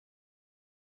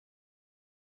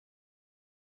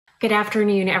Good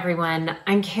afternoon, everyone.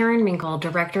 I'm Karen Minkle,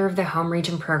 Director of the Home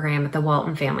Region Program at the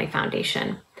Walton Family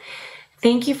Foundation.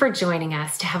 Thank you for joining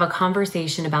us to have a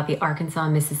conversation about the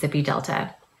Arkansas-Mississippi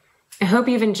Delta. I hope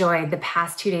you've enjoyed the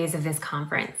past 2 days of this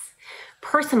conference.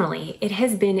 Personally, it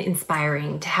has been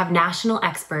inspiring to have national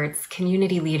experts,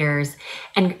 community leaders,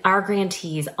 and our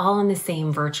grantees all on the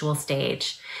same virtual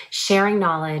stage, sharing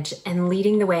knowledge and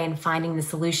leading the way in finding the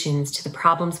solutions to the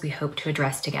problems we hope to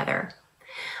address together.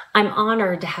 I'm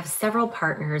honored to have several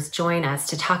partners join us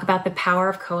to talk about the power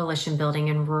of coalition building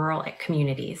in rural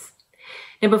communities.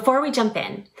 Now, before we jump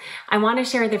in, I want to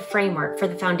share the framework for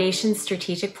the Foundation's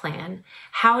strategic plan,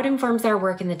 how it informs our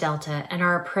work in the Delta, and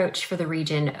our approach for the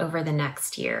region over the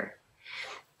next year.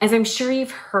 As I'm sure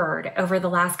you've heard over the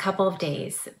last couple of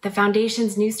days, the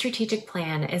Foundation's new strategic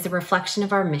plan is a reflection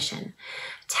of our mission,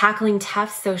 tackling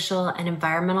tough social and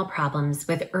environmental problems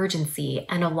with urgency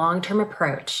and a long-term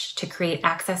approach to create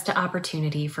access to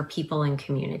opportunity for people and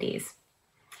communities.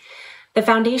 The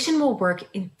Foundation will work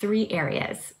in 3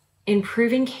 areas: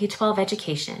 improving K-12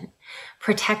 education,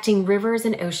 protecting rivers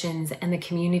and oceans and the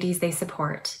communities they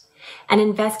support, and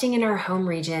investing in our home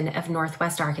region of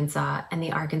Northwest Arkansas and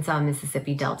the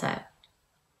Arkansas-Mississippi Delta.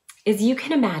 As you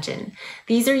can imagine,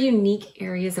 these are unique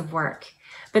areas of work,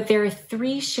 but there are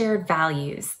 3 shared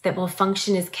values that will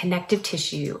function as connective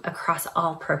tissue across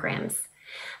all programs.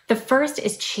 The first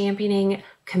is championing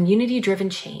community-driven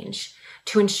change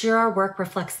to ensure our work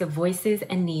reflects the voices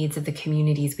and needs of the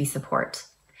communities we support.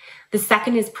 The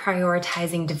second is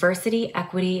prioritizing diversity,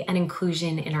 equity, and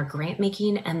inclusion in our grant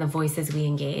making and the voices we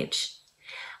engage.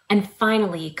 And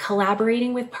finally,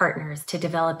 collaborating with partners to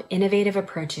develop innovative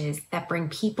approaches that bring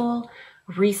people,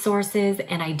 resources,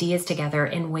 and ideas together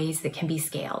in ways that can be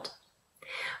scaled.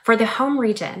 For the home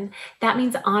region, that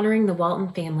means honoring the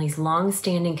Walton family's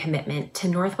long-standing commitment to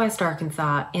Northwest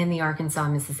Arkansas and the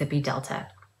Arkansas-Mississippi Delta.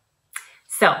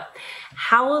 So,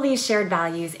 how will these shared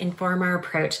values inform our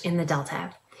approach in the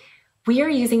Delta? We are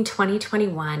using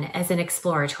 2021 as an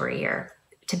exploratory year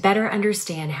to better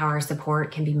understand how our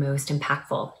support can be most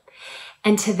impactful.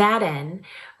 And to that end,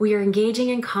 we are engaging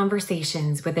in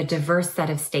conversations with a diverse set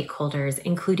of stakeholders,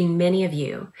 including many of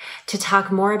you, to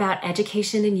talk more about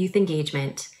education and youth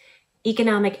engagement,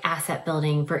 economic asset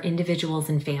building for individuals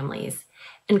and families,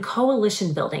 and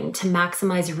coalition building to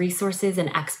maximize resources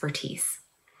and expertise.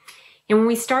 And when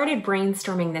we started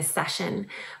brainstorming this session,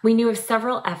 we knew of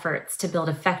several efforts to build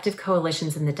effective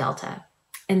coalitions in the Delta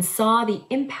and saw the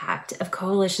impact of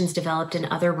coalitions developed in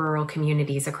other rural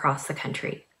communities across the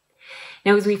country.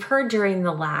 Now, as we've heard during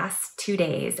the last 2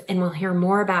 days, and we'll hear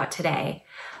more about today,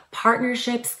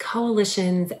 partnerships,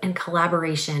 coalitions, and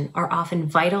collaboration are often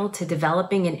vital to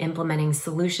developing and implementing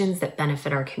solutions that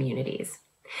benefit our communities.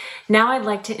 Now I'd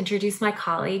like to introduce my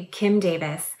colleague, Kim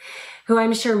Davis, who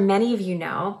I'm sure many of you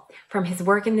know from his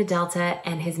work in the Delta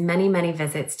and his many, many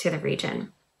visits to the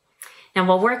region. Now,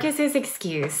 while work is his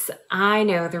excuse, I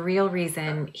know the real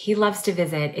reason he loves to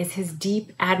visit is his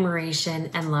deep admiration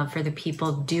and love for the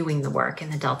people doing the work in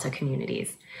the Delta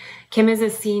communities. Kim is a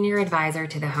senior advisor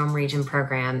to the Home Region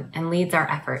Program and leads our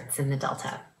efforts in the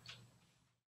Delta.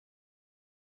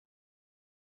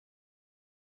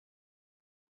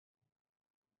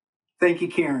 Thank you,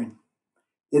 Karen.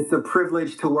 It's a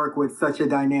privilege to work with such a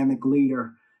dynamic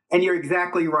leader. And you're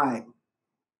exactly right.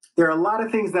 There are a lot of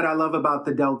things that I love about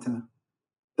the Delta.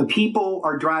 The people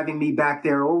are driving me back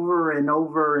there over and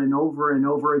over and over and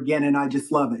over again, and I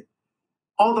just love it.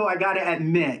 Although I got to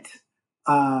admit,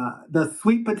 the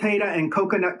sweet potato and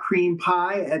coconut cream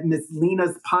pie at Miss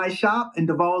Lena's Pie Shop in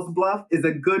Duval's Bluff is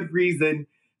a good reason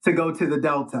to go to the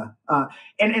Delta.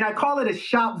 And I call it a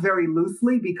shop very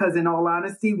loosely because, in all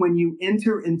honesty, when you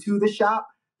enter into the shop,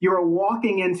 you're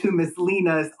walking into Miss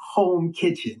Lena's home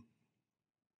kitchen.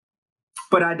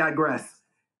 But I digress.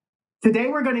 Today,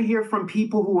 we're going to hear from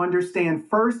people who understand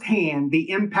firsthand the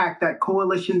impact that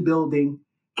coalition building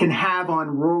can have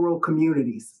on rural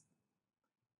communities.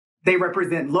 They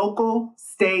represent local,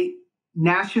 state,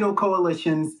 national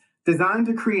coalitions designed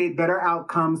to create better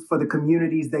outcomes for the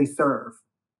communities they serve.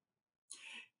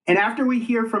 And after we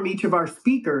hear from each of our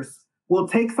speakers, we'll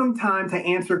take some time to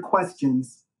answer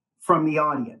questions from the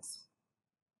audience.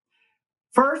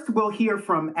 First, we'll hear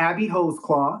from Abby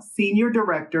Holesclaw, Senior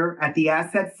Director at the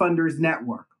Asset Funders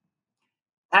Network.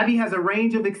 Abby has a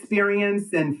range of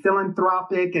experience in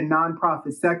philanthropic and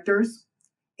nonprofit sectors.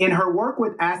 In her work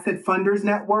with Asset Funders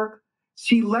Network,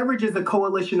 she leverages a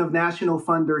coalition of national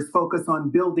funders focused on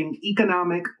building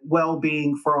economic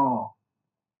well-being for all.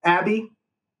 Abby,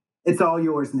 it's all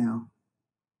yours now.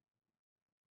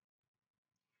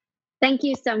 Thank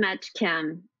you so much,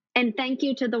 Kim. And thank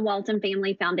you to the Walton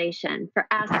Family Foundation for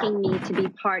asking me to be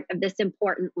part of this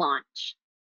important launch.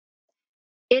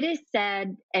 It is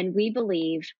said, and we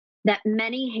believe, that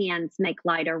many hands make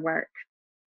lighter work.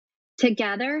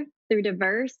 Together, through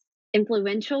diverse,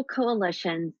 influential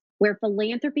coalitions where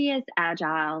philanthropy is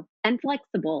agile and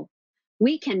flexible,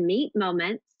 we can meet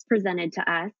moments presented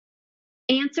to us,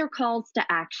 answer calls to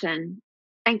action,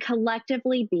 and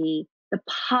collectively be the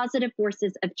positive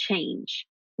forces of change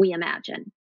we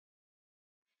imagine.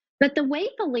 But the way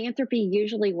philanthropy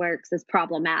usually works is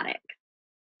problematic.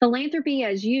 Philanthropy,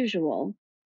 as usual,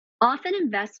 often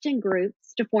invests in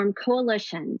groups to form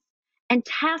coalitions and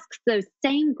tasks those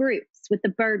same groups with the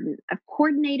burden of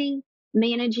coordinating,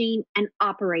 managing, and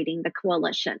operating the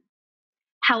coalition.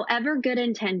 However good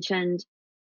intentioned,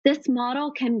 this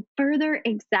model can further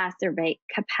exacerbate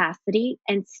capacity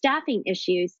and staffing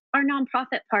issues our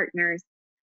nonprofit partners,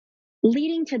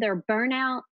 leading to their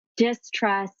burnout,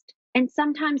 distrust, and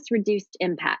sometimes reduced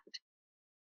impact.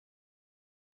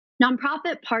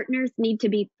 Nonprofit partners need to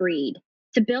be freed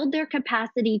to build their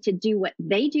capacity to do what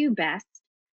they do best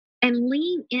and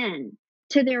lean in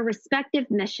to their respective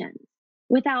missions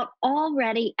without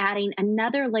already adding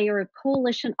another layer of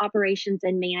coalition operations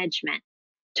and management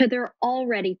to their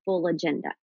already full agenda.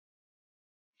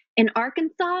 In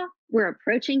Arkansas, we're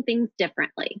approaching things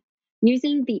differently,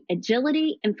 using the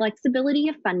agility and flexibility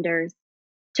of funders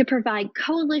to provide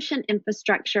coalition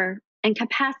infrastructure and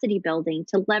capacity building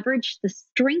to leverage the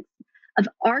strength of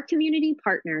our community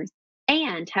partners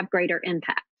and have greater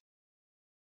impact.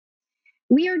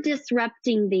 We are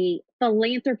disrupting the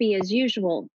philanthropy as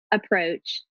usual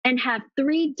approach and have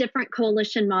 3 different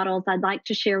coalition models I'd like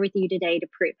to share with you today to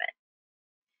prove it.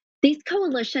 These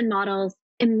coalition models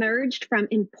emerged from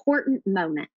important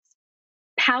moments,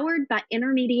 powered by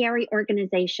intermediary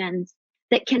organizations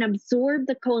that can absorb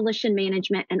the coalition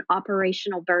management and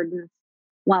operational burdens,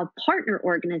 while partner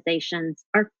organizations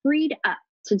are freed up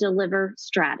to deliver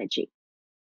strategy.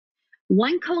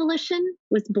 One coalition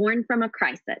was born from a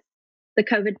crisis, the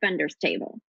COVID Funders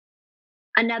Table.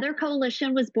 Another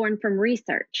coalition was born from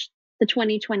research, the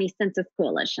 2020 Census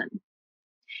Coalition.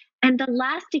 And the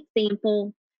last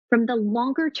example from the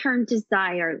longer-term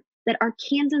desire that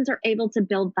Arkansans are able to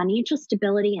build financial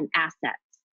stability and assets,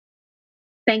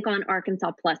 Bank on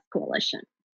Arkansas Plus Coalition.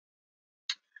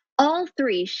 All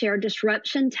 3 share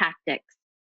disruption tactics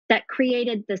that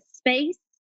created the space,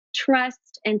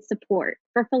 trust, and support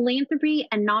for philanthropy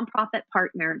and nonprofit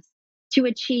partners to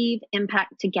achieve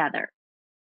impact together.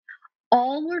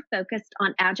 All were focused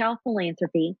on agile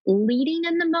philanthropy, leading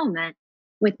in the moment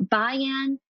with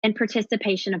buy-in and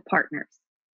participation of partners.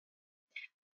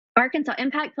 Arkansas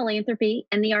Impact Philanthropy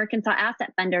and the Arkansas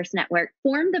Asset Funders Network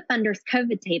formed the Funders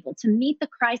COVID Table to meet the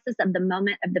crisis of the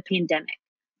moment of the pandemic,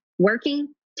 working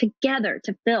together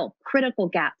to fill critical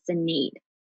gaps in need.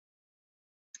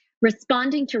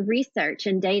 Responding to research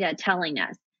and data telling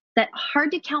us that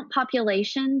hard-to-count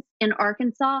populations in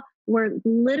Arkansas were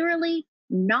literally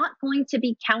not going to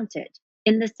be counted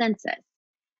in the census,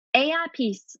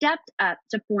 AIP stepped up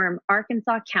to form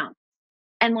Arkansas Counts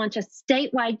and launch a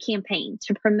statewide campaign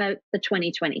to promote the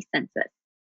 2020 census.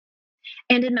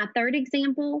 And in my third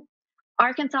example,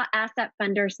 Arkansas Asset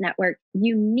Funders Network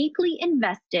uniquely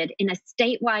invested in a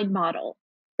statewide model,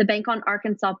 the Bank on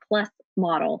Arkansas Plus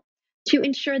model, to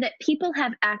ensure that people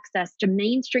have access to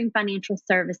mainstream financial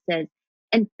services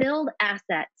and build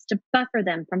assets to buffer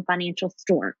them from financial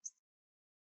storms.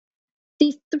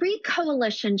 These 3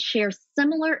 coalitions share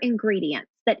similar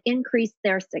ingredients that increase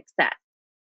their success.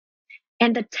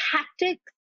 And the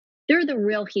tactics, they're the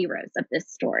real heroes of this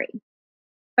story.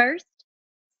 First,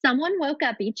 someone woke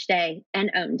up each day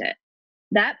and owned it.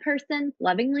 That person,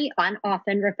 lovingly and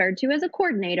often referred to as a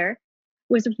coordinator,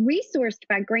 was resourced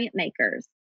by grant makers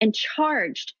and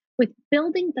charged with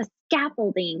building the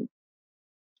scaffolding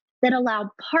that allowed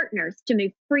partners to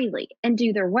move freely and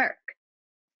do their work.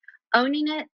 Owning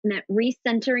it meant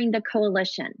recentering the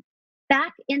coalition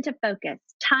back into focus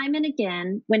time and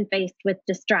again when faced with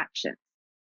distractions.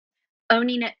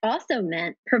 Owning it also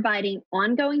meant providing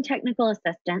ongoing technical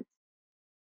assistance,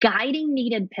 guiding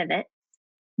needed pivots,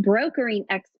 brokering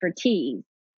expertise,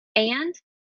 and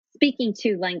speaking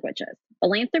 2 languages,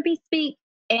 philanthropy speak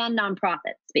and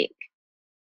nonprofit speak.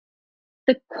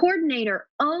 The coordinator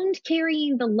owned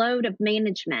carrying the load of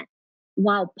management,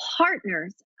 while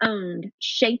partners owned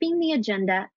shaping the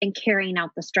agenda and carrying out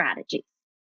the strategies.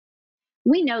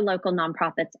 We know local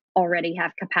nonprofits already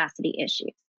have capacity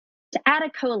issues. To add a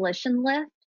coalition lift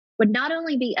would not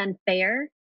only be unfair,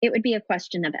 it would be a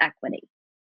question of equity.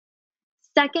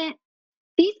 Second,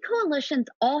 these coalitions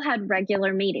all had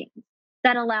regular meetings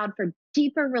that allowed for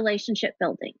deeper relationship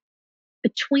building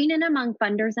between and among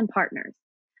funders and partners,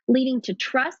 leading to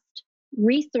trust,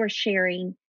 resource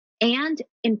sharing, and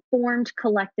informed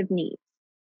collective needs.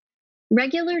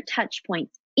 Regular touch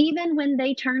points, even when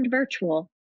they turned virtual,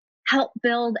 help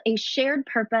build a shared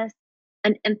purpose,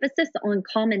 an emphasis on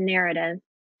common narrative,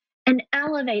 and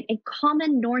elevate a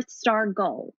common North Star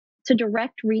goal to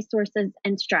direct resources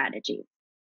and strategies.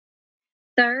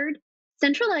 Third,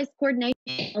 centralized coordination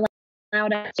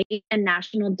allowed us state and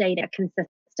national data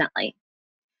consistently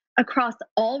across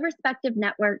all respective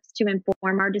networks to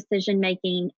inform our decision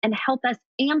making and help us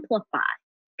amplify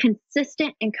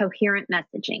consistent and coherent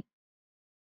messaging.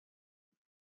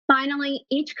 Finally,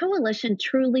 each coalition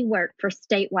truly worked for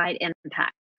statewide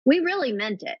impact. We really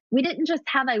meant it. We didn't just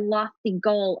have a lofty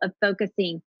goal of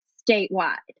focusing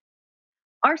statewide.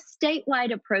 Our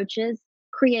statewide approaches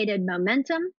created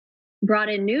momentum, brought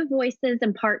in new voices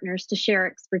and partners to share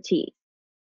expertise.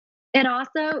 It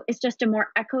also is just a more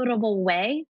equitable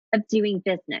way of doing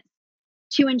business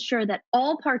to ensure that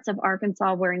all parts of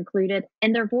Arkansas were included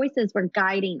and their voices were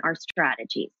guiding our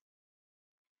strategies.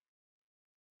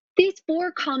 These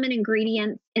four common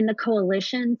ingredients in the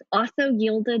coalitions also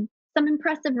yielded some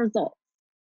impressive results.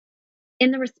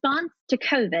 In the response to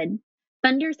COVID,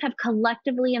 funders have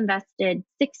collectively invested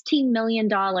 $16 million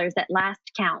at last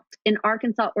count in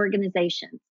Arkansas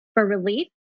organizations for relief,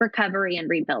 recovery, and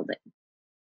rebuilding.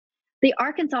 The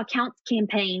Arkansas Counts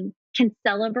campaign can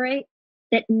celebrate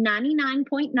that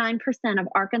 99.9% of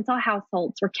Arkansas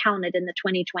households were counted in the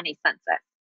 2020 census.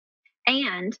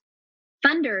 And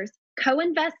funders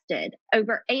co-invested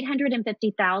over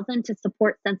 $850,000 to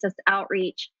support census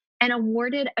outreach and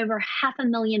awarded over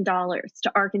 $500,000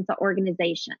 to Arkansas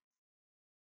organizations.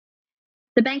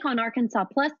 The Bank on Arkansas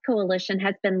Plus coalition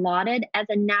has been lauded as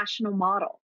a national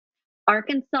model.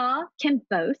 Arkansas can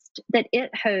boast that it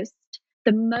hosts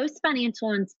the most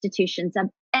financial institutions of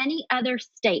any other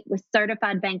state with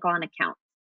certified bank on accounts.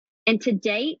 And to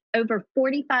date, over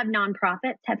 45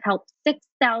 nonprofits have helped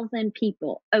 6,000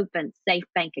 people open safe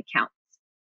bank accounts.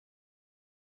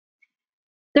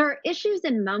 There are issues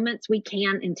and moments we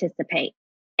can anticipate,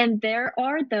 and there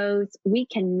are those we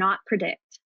cannot predict.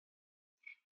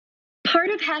 Part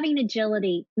of having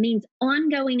agility means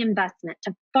ongoing investment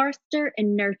to foster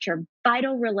and nurture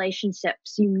vital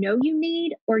relationships you know you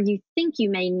need or you think you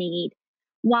may need,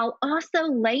 while also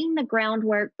laying the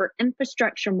groundwork for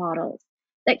infrastructure models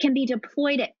that can be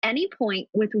deployed at any point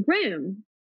with room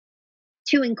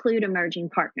to include emerging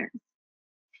partners.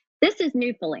 This is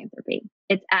new philanthropy.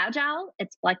 It's agile,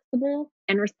 it's flexible,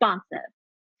 and responsive.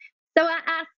 So I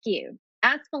ask you,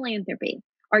 as philanthropy,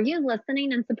 are you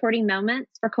listening and supporting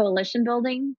moments for coalition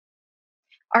building?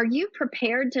 Are you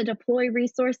prepared to deploy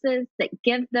resources that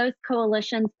give those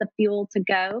coalitions the fuel to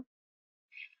go?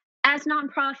 As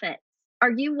nonprofits,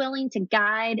 are you willing to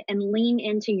guide and lean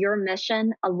into your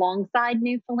mission alongside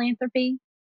new philanthropy?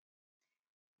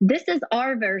 This is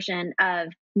our version of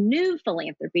new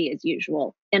philanthropy as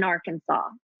usual in Arkansas,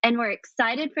 and we're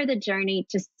excited for the journey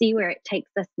to see where it takes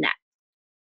us next.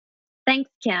 Thanks,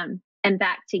 Kim, and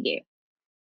back to you.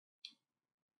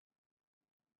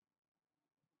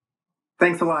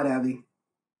 Thanks a lot, Abby.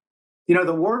 You know,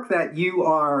 the work that you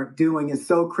are doing is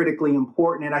so critically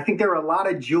important. And I think there are a lot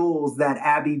of jewels that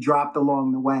Abby dropped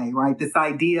along the way, right? This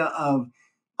idea of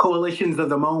coalitions of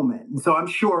the moment. And so I'm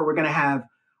sure we're going to have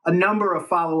a number of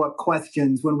follow-up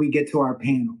questions when we get to our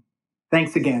panel.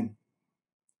 Thanks again.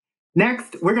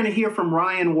 Next, we're going to hear from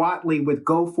Ryan Watley with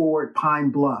Go Forward Pine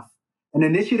Bluff, an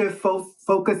initiative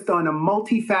focused on a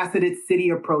multifaceted city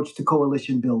approach to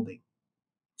coalition building.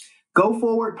 Go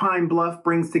Forward Pine Bluff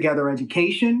brings together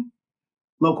education,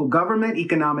 local government,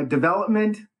 economic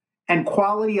development, and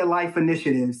quality of life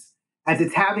initiatives as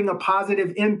it's having a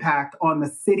positive impact on the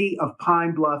city of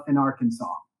Pine Bluff in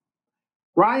Arkansas.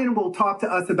 Ryan will talk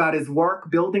to us about his work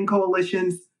building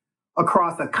coalitions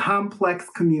across a complex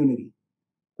community.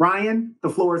 Ryan, the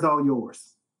floor is all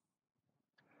yours.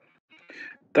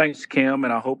 Thanks, Kim,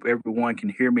 and I hope everyone can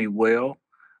hear me well.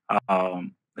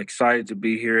 Excited to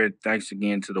be here. And thanks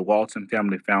again to the Walton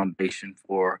Family Foundation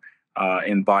for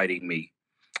inviting me.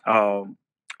 I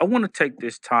want to take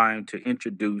this time to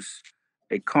introduce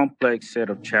a complex set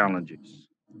of challenges.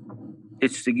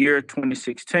 It's the year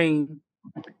 2016,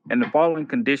 and the following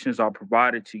conditions are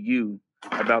provided to you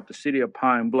about the city of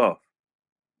Pine Bluff.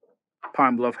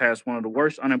 Pine Bluff has one of the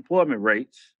worst unemployment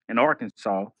rates in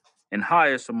Arkansas and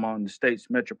highest among the state's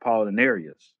metropolitan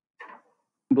areas.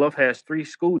 Pine Bluff has 3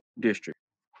 school districts.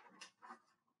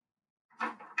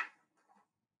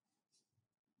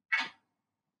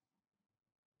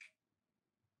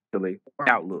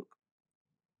 Outlook.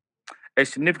 A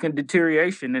significant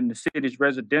deterioration in the city's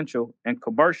residential and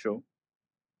commercial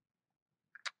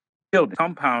buildings,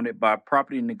 compounded by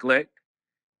property neglect,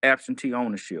 absentee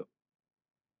ownership.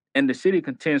 And the city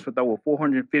contends with over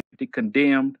 450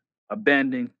 condemned,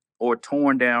 abandoned, or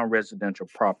torn down residential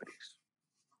properties.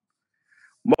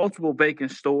 Multiple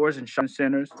vacant stores and shopping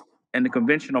centers, and the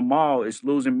conventional mall is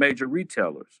losing major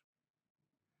retailers.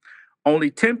 Only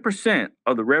 10%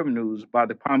 of the revenues by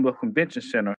the Pine Bluff Convention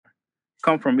Center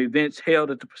come from events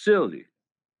held at the facility.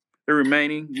 The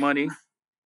remaining money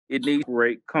it needs to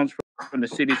operate comes from the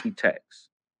city's tax.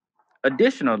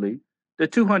 Additionally, the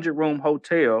 200-room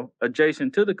hotel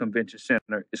adjacent to the convention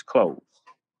center is closed.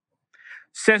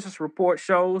 Census report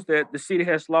shows that the city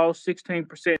has lost 16%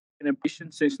 in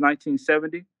population since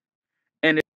 1970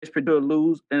 and is predicted to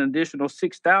lose an additional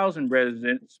 6,000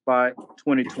 residents by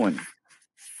 2020.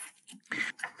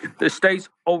 The state's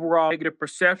overall negative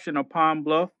perception of Pine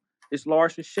Bluff is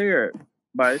largely shared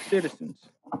by its citizens,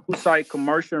 who cite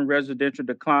commercial and residential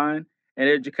decline and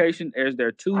education as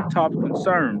their two top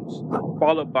concerns,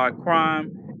 followed by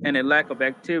crime and a lack of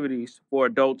activities for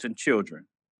adults and children.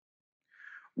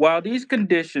 While these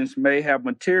conditions may have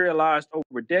materialized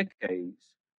over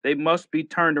decades, they must be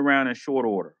turned around in short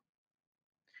order.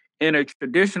 In a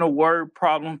traditional word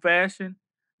problem fashion,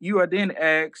 you are then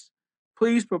asked,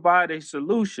 please provide a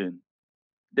solution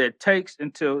that takes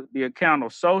into the account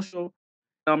of social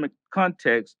economic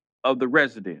context of the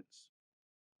residents.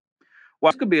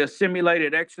 While this could be a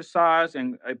simulated exercise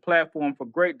and a platform for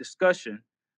great discussion,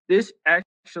 this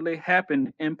actually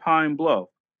happened in Pine Bluff,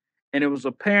 and it was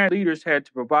apparent leaders had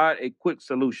to provide a quick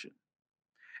solution.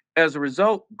 As a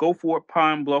result, Go For It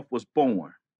Pine Bluff was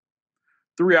born.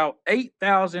 Throughout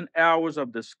 8,000 hours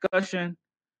of discussion,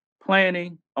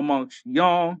 planning amongst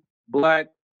young, black,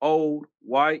 old,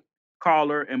 white,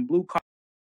 collar, and blue collar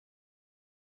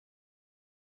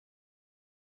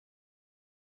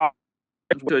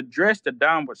to address the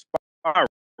downward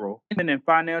spiral and in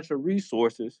financial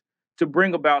resources to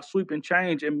bring about sweeping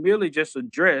change and merely just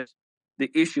address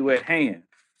the issue at hand.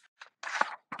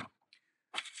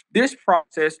 This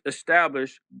process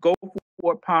established Go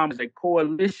For It Palm as a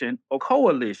coalition of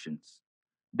coalitions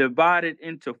divided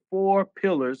into four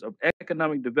pillars of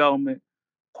economic development,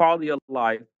 quality of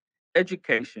life,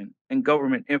 education, and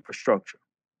government infrastructure.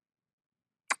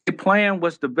 A plan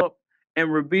was developed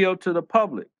and revealed to the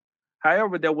public.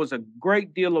 However, there was a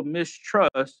great deal of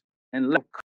mistrust and lack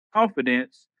of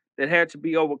confidence that had to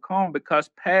be overcome because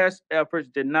past efforts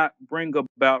did not bring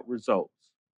about results.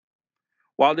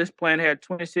 While this plan had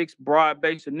 26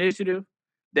 broad-based initiatives,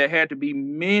 there had to be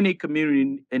many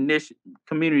community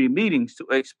meetings to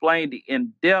explain the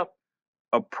in-depth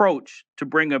approach to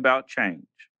bring about change.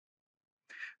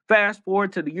 Fast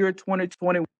forward to the year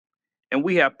 2020, and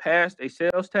we have passed a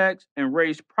sales tax and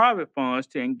raised private funds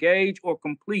to engage or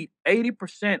complete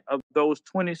 80% of those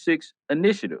 26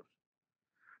 initiatives.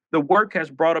 The work has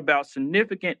brought about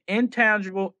significant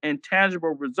intangible and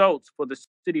tangible results for the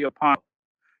city of Pine.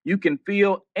 You can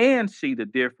feel and see the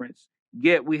difference,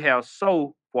 yet we have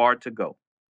so far to go.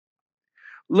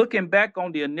 Looking back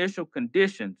on the initial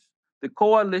conditions, the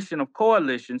coalition of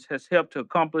coalitions has helped to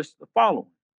accomplish the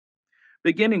following.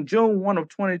 Beginning June 1 of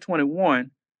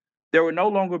 2021, there will no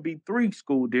longer be 3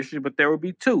 school districts, but there will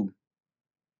be 2,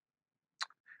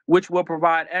 which will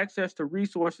provide access to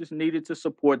resources needed to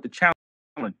support the challenge.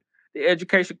 The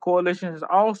Education Coalition has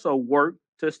also worked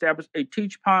to establish a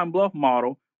Teach Pine Bluff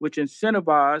model, which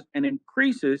incentivizes and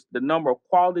increases the number of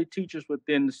quality teachers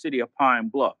within the city of Pine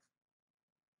Bluff.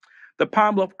 The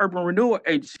Pine Bluff Urban Renewal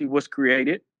Agency was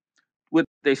created with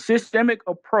a systemic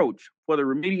approach for the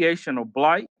remediation of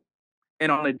blight.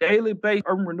 And on a daily basis,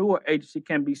 Urban Renewal Agency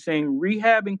can be seen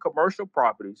rehabbing commercial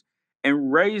properties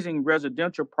and raising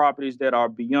residential properties that are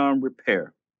beyond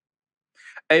repair.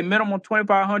 A minimum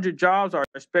 2,500 jobs are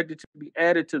expected to be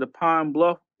added to the Pine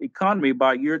Bluff economy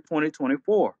by year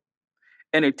 2024.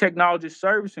 And a technology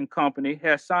servicing company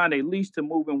has signed a lease to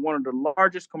move in one of the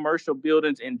largest commercial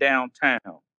buildings in downtown.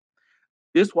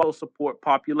 This will support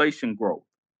population growth.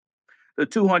 The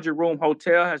 200-room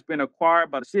hotel has been acquired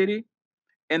by the city,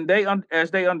 and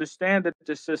as they understand that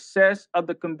the success of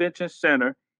the convention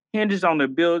center hinges on the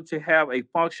ability to have a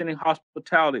functioning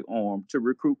hospitality arm to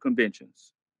recruit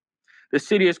conventions. The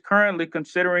city is currently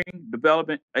considering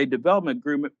a development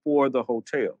agreement for the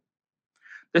hotel.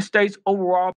 The state's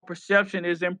overall perception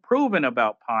is improving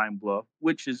about Pine Bluff,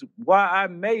 which is why I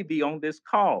may be on this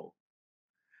call.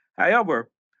 However,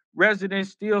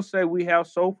 residents still say we have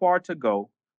so far to go,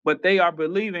 but they are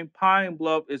believing Pine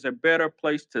Bluff is a better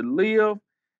place to live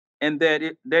and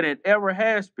than it ever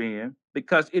has been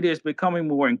because it is becoming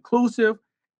more inclusive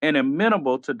and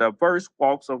amenable to diverse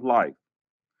walks of life.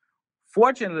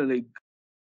 Fortunately,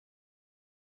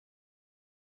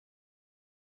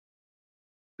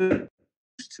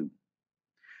 used to.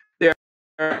 There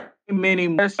are many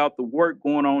about the work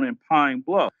going on in Pine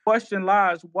Bluff. Question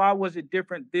lies, why was it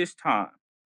different this time?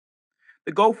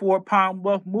 The Go For It Pine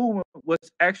Bluff movement was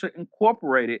actually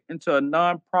incorporated into a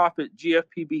nonprofit,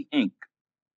 GFPB Inc.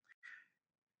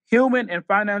 Human and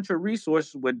financial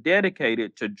resources were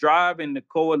dedicated to driving the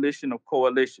coalition of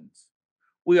coalitions.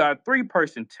 We are a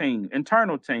three-person team,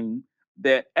 internal team,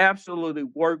 that absolutely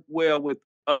work well with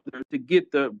others to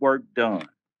get the work done.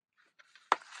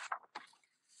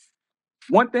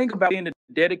 One thing about being a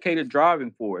dedicated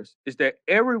driving force is that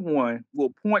everyone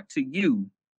will point to you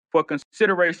for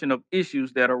consideration of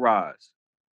issues that arise.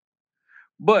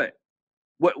 But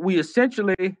what we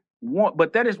essentially want,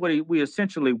 but that is what we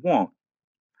essentially want.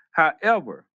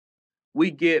 However,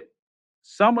 we get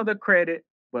some of the credit,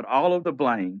 but all of the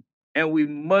blame. And we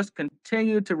must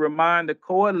continue to remind the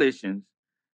coalitions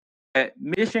that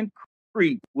Mission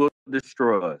Creep will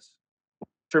destroy us.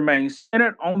 To remain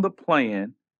centered on the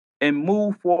plan and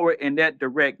move forward in that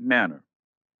direct manner.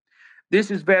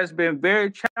 Has been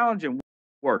very challenging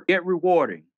work, yet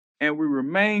rewarding, and we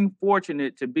remain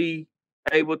fortunate to be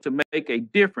able to make a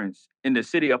difference in the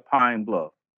city of Pine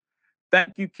Bluff.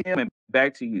 Thank you, Kim, and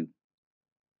back to you.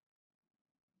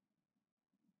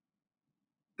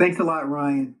 Thanks a lot,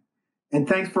 Ryan. And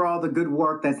thanks for all the good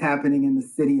work that's happening in the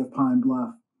city of Pine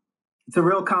Bluff. It's a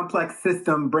real complex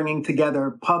system bringing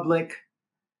together public,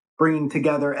 bringing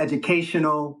together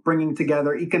educational, bringing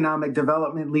together economic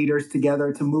development leaders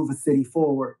together to move a city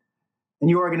forward. And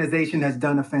your organization has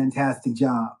done a fantastic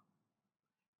job.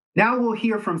 Now we'll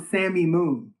hear from Sammy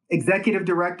Moon, Executive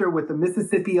Director with the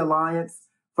Mississippi Alliance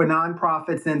for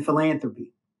Nonprofits and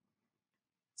Philanthropy.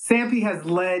 Sammy has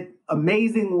led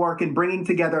amazing work in bringing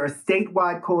together a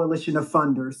statewide coalition of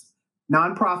funders,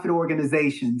 nonprofit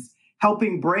organizations,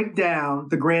 helping break down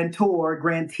the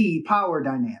grantor-grantee power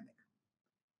dynamic.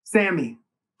 Sammy,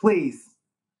 please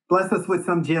bless us with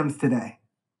some gems today.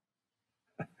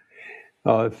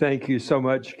 Thank you so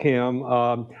much, Kim.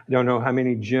 I don't know how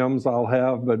many gems I'll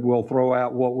have, but we'll throw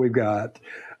out what we've got.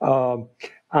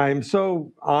 I'm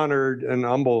so honored and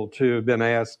humbled to have been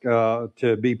asked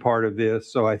to be part of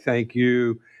this. So I thank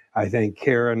you. I thank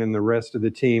Karen and the rest of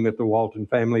the team at the Walton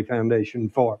Family Foundation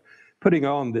for putting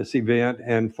on this event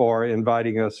and for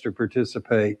inviting us to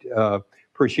participate.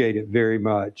 Appreciate it very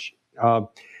much.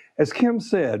 As Kim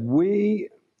said, we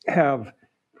have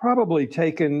probably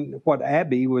taken what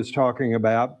Abby was talking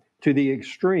about to the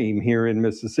extreme here in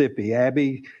Mississippi.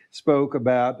 Abby spoke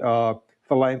about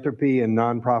philanthropy and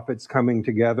nonprofits coming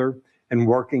together and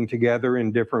working together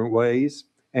in different ways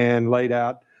and laid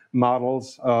out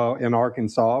models in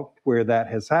Arkansas where that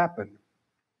has happened.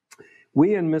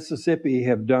 We in Mississippi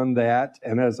have done that,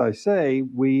 and as I say,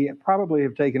 we probably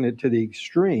have taken it to the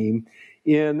extreme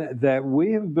in that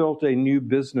we have built a new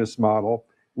business model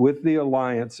with the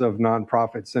Alliance of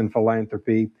Nonprofits and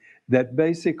Philanthropy that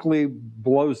basically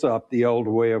blows up the old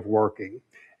way of working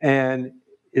and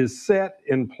is set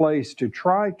in place to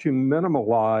try to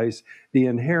minimize the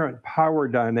inherent power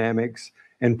dynamics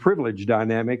and privilege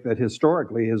dynamic that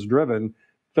historically has driven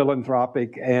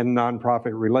philanthropic and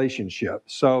nonprofit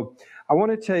relationships. So I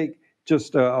want to take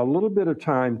just a little bit of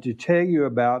time to tell you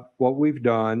about what we've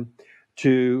done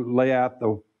to lay out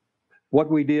what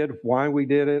we did, why we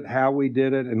did it, how we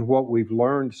did it, and what we've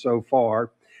learned so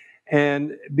far.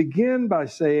 And begin by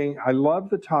saying I love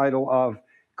the title of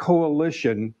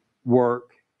coalition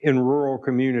work in rural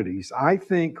communities. I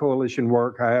think coalition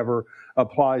work, however,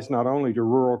 applies not only to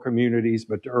rural communities,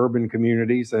 but to urban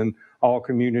communities and all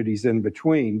communities in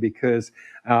between, because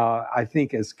I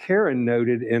think, as Karen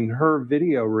noted in her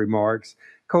video remarks,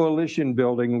 coalition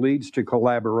building leads to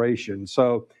collaboration.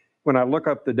 So when I look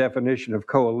up the definition of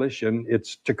coalition,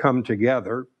 it's to come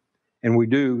together, and we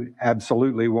do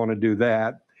absolutely want to do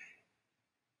that.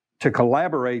 To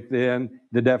collaborate, then,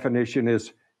 the definition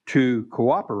is to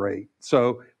cooperate.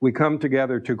 So we come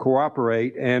together to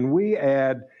cooperate, and we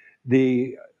add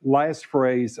the last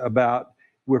phrase about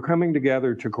we're coming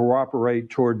together to cooperate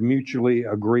toward mutually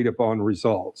agreed upon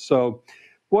results. So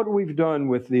what we've done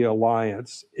with the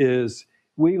Alliance is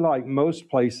we, like most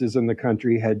places in the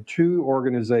country, had two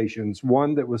organizations,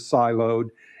 one that was siloed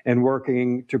and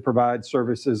working to provide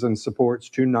services and supports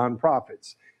to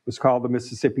nonprofits. It was called the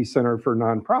Mississippi Center for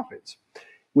Nonprofits.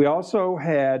 We also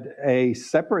had a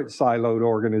separate siloed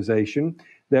organization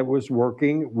that was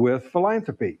working with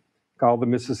philanthropy called the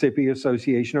Mississippi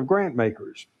Association of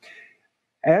Grantmakers.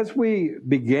 As we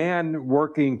began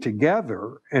working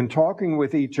together and talking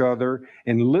with each other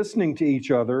and listening to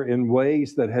each other in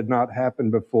ways that had not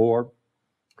happened before,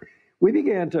 we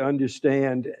began to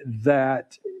understand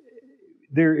that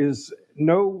there is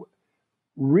no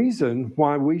reason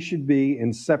why we should be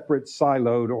in separate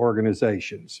siloed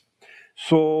organizations.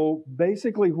 So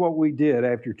basically what we did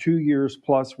after 2 years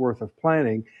plus worth of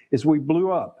planning is we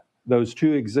blew up those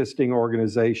two existing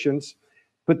organizations,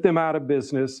 put them out of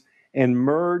business, and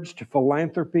merged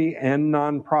philanthropy and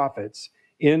nonprofits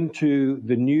into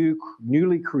the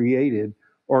newly created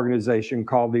organization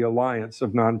called the Alliance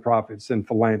of Nonprofits and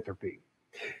Philanthropy.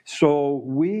 So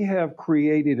we have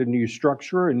created a new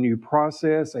structure, a new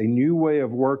process, a new way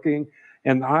of working.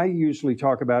 And I usually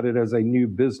talk about it as a new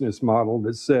business model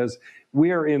that says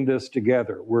we are in this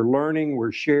together. We're learning,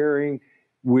 we're sharing,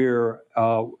 we're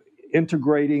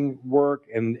integrating work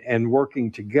and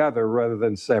working together rather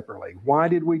than separately. Why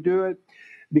did we do it?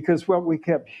 Because what we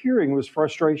kept hearing was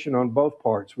frustration on both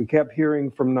parts. We kept hearing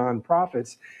from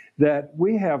nonprofits that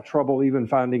we have trouble even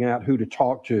finding out who to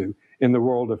talk to in the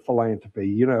world of philanthropy.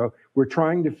 You know, we're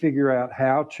trying to figure out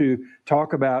how to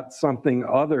talk about something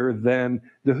other than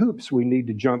the hoops we need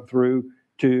to jump through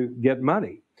to get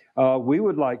money. We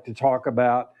would like to talk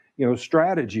about, you know,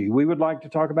 strategy. We would like to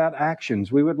talk about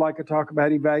actions. We would like to talk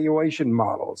about evaluation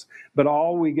models. But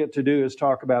all we get to do is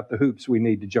talk about the hoops we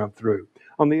need to jump through.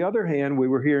 On the other hand, we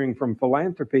were hearing from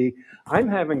philanthropy, I'm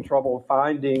having trouble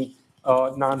finding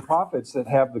nonprofits that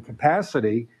have the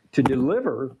capacity to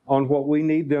deliver on what we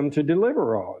need them to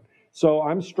deliver on. So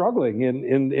I'm struggling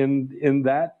in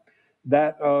that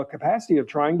capacity of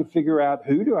trying to figure out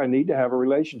who do I need to have a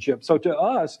relationship. So to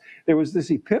us, there was this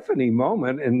epiphany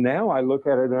moment, and now I look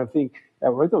at it and I think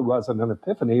that really wasn't an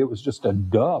epiphany, it was just a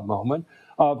duh moment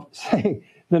of saying,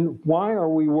 then why are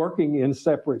we working in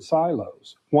separate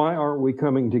silos? Why aren't we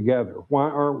coming together? Why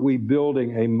aren't we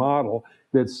building a model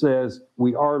that says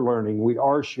we are learning, we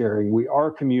are sharing, we are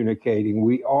communicating,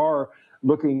 we are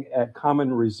looking at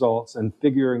common results and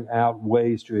figuring out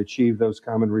ways to achieve those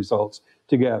common results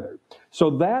together? So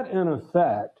that, in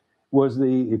effect, was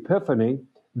the epiphany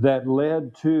that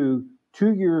led to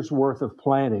 2 years worth of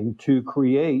planning to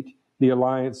create the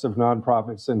Alliance of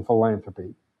Nonprofits and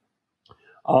Philanthropy.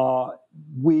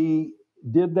 We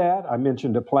did that. I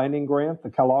mentioned a planning grant.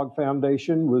 The Walton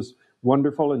Foundation was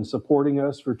wonderful in supporting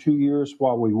us for 2 years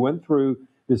while we went through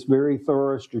this very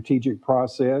thorough strategic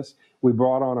process. We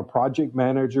brought on a project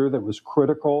manager that was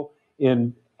critical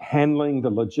in handling the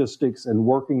logistics and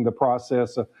working the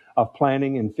process of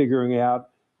planning and figuring out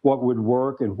what would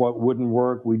work and what wouldn't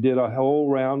work. We did a whole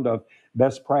round of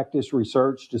best practice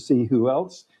research to see who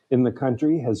else in the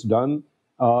country has done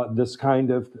this kind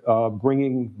of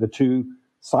bringing the two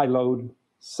siloed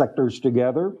sectors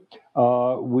together.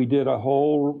 We did a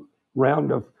whole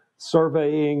round of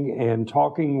surveying and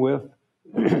talking with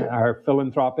our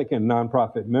philanthropic and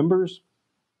nonprofit members.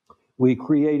 We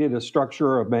created a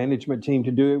structure, a management team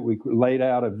to do it. We laid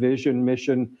out a vision,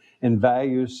 mission, and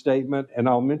values statement. And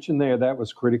I'll mention there that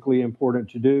was critically important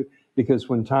to do because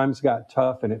when times got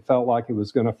tough and it felt like it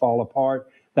was going to fall apart,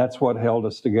 that's what held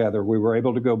us together. We were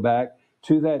able to go back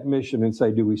to that mission and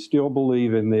say, do we still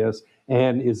believe in this?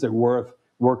 And is it worth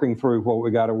working through what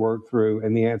we got to work through?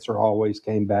 And the answer always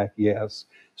came back yes.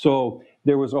 So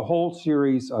there was a whole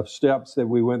series of steps that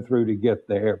we went through to get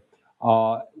there.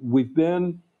 We've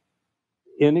been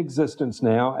in existence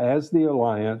now as the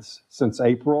Alliance since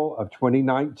April of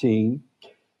 2019.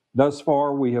 Thus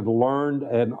far, we have learned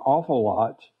an awful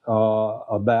lot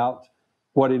about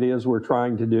what it is we're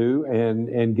trying to do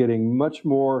and getting much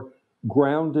more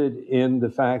grounded in the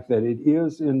fact that it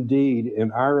is indeed,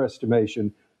 in our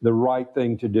estimation, the right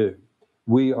thing to do.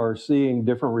 We are seeing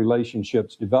different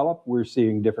relationships develop. We're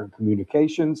seeing different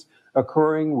communications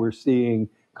occurring. We're seeing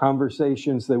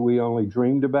conversations that we only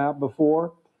dreamed about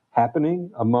before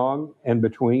happening among and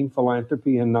between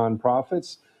philanthropy and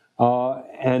nonprofits.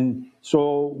 And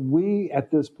so we, at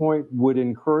this point, would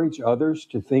encourage others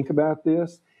to think about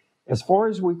this. As far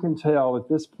as we can tell, at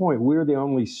this point, we're the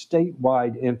only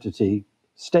statewide entity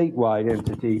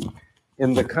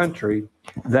in the country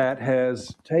that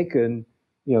has taken,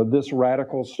 this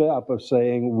radical step of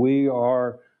saying we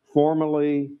are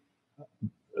formally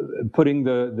putting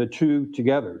the two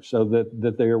together so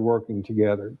that they are working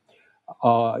together.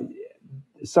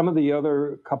 Some of the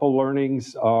other couple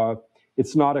learnings are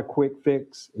it's not a quick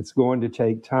fix. It's going to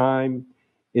take time.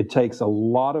 It takes a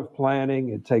lot of planning.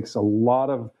 It takes a lot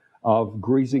of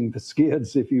greasing the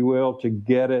skids, if you will, to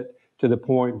get it to the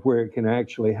point where it can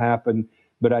actually happen.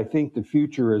 But I think the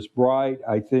future is bright.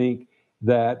 I think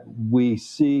that we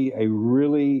see a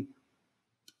real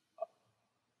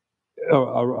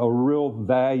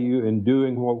value in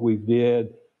doing what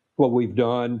we've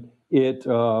done. It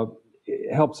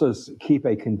helps us keep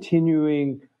a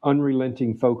continuing,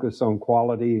 unrelenting focus on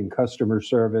quality and customer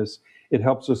service. It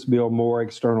helps us build more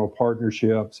external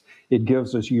partnerships. It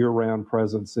gives us year-round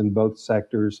presence in both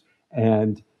sectors.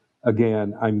 And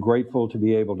again, I'm grateful to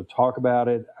be able to talk about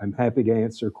it. I'm happy to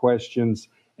answer questions.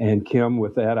 And Kim,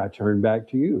 with that, I turn back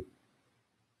to you.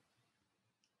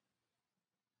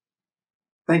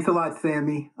 Thanks a lot,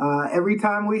 Sammy. Every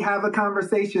time we have a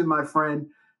conversation, my friend,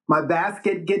 my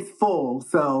basket gets full.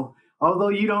 So although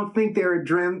you don't think there are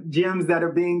gems that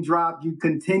are being dropped, you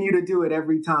continue to do it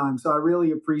every time. So I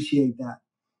really appreciate that.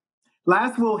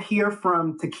 Last, we'll hear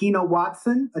from Takina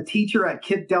Watson, a teacher at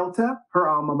KIPP Delta, her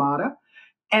alma mater,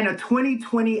 and a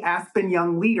 2020 Aspen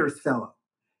Young Leaders Fellow.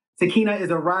 Takina is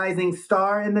a rising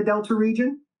star in the Delta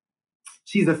region.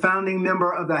 She's a founding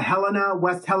member of the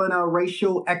West Helena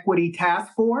Racial Equity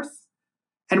Task Force,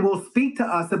 and will speak to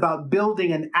us about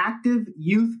building an active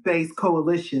youth-based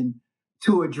coalition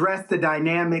to address the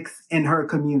dynamics in her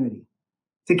community.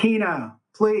 Takina,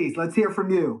 please, let's hear from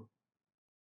you.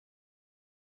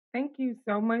 Thank you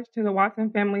so much to the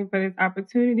Walton family for this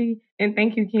opportunity. And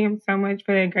thank you, Kim, so much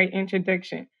for that great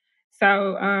introduction.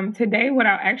 So today, what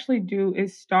I'll actually do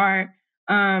is start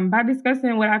by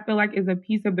discussing what I feel like is a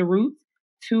piece of the roots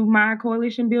to my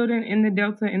coalition building in the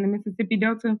Delta, in the Mississippi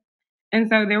Delta. And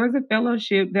so there was a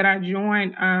fellowship that I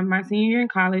joined my senior year in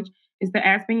college. It's the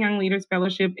Aspen Young Leaders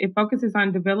Fellowship. It focuses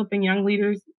on developing young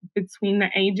leaders between the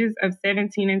ages of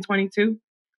 17 and 22.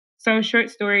 So, short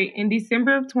story, in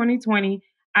December of 2020,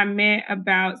 I met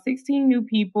about 16 new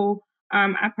people.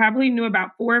 I probably knew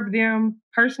about 4 of them,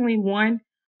 personally, one.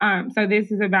 So,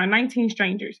 this is about 19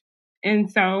 strangers.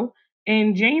 And so,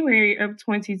 in January of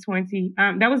 2020,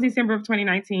 that was December of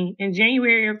 2019. In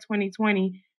January of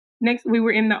 2020, next, we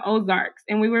were in the Ozarks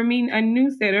and we were meeting a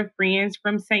new set of friends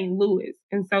from St. Louis.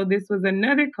 And so, this was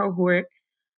another cohort,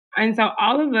 and so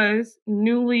all of us,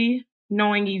 newly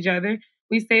knowing each other,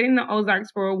 we stayed in the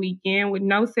Ozarks for a weekend with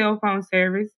no cell phone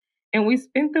service. And we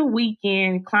spent the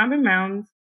weekend climbing mountains,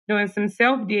 doing some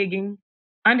self digging,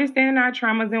 understanding our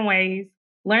traumas and ways,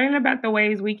 learning about the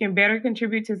ways we can better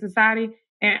contribute to society,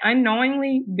 and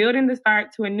unknowingly building the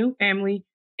start to a new family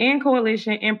and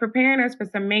coalition and preparing us for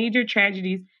some major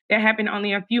tragedies that happened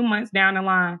only a few months down the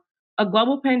line. A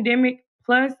global pandemic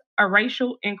plus a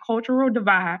racial and cultural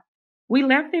divide. We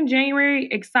left in January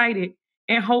excited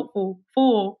and hopeful,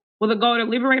 full, with a goal to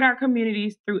liberate our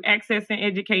communities through access and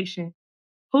education.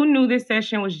 Who knew this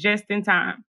session was just in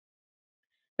time?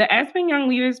 The Aspen Young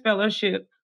Leaders Fellowship,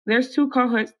 there's 2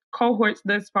 cohorts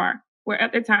thus far, where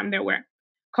at the time there were.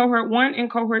 Cohort 1 and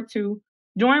Cohort 2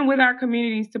 join with our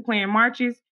communities to plan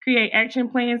marches, create action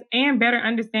plans, and better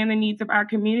understand the needs of our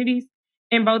communities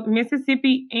in both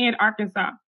Mississippi and Arkansas.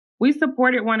 We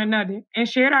supported one another and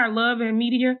shared our love and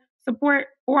media support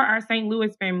for our St.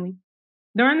 Louis family.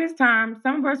 During this time,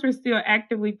 some of us were still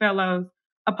actively fellows.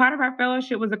 A part of our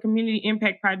fellowship was a community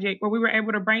impact project where we were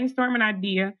able to brainstorm an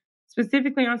idea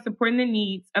specifically on supporting the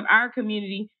needs of our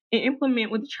community and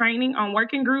implement with training on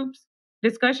working groups,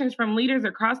 discussions from leaders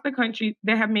across the country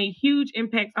that have made huge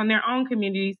impacts on their own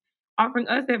communities, offering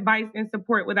us advice and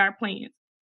support with our plans.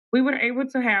 We were able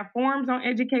to have forums on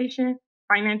education,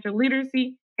 financial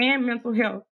literacy, and mental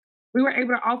health. We were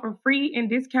able to offer free and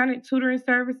discounted tutoring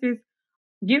services,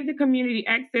 give the community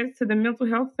access to the mental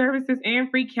health services and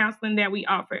free counseling that we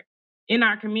offer in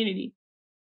our community.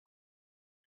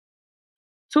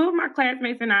 2 of my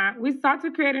classmates and I, we sought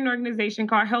to create an organization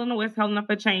called Helena West Helena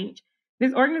for Change.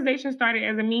 This organization started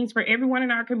as a means for everyone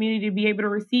in our community to be able to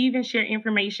receive and share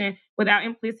information without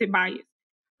implicit bias.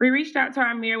 We reached out to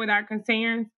our mayor with our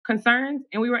concerns,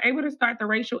 and we were able to start the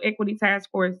Racial Equity Task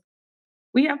Force.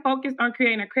 We have focused on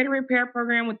creating a credit repair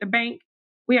program with the bank.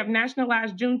 We have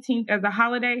nationalized Juneteenth as a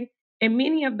holiday, and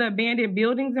many of the abandoned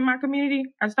buildings in my community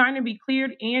are starting to be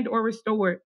cleared and or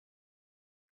restored.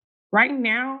 Right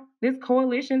now, this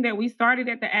coalition that we started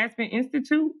at the Aspen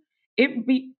Institute,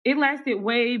 it lasted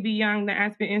way beyond the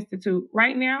Aspen Institute.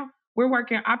 Right now, we're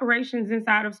working operations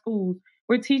inside of schools.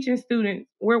 We're teaching students.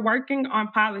 We're working on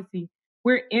policy.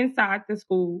 We're inside the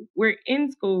school. We're in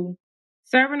school,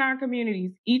 serving our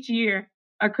communities each year.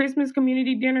 A Christmas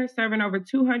community dinner serving over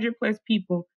 200 plus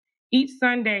people. Each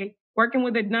Sunday, working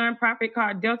with a nonprofit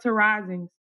called Delta Risings,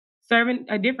 serving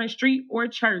a different street or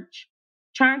church,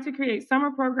 trying to create summer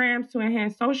programs to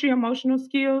enhance social emotional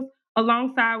skills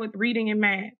alongside with reading and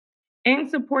math, and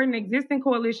supporting existing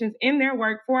coalitions in their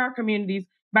work for our communities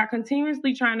by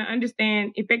continuously trying to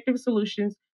understand effective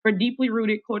solutions for deeply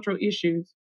rooted cultural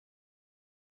issues.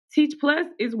 Teach Plus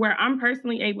is where I'm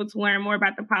personally able to learn more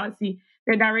about the policy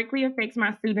that directly affects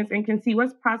my students and can see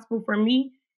what's possible for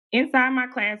me inside my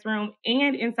classroom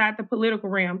and inside the political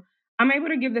realm. I'm able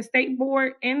to give the state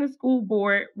board and the school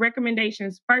board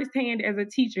recommendations firsthand as a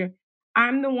teacher.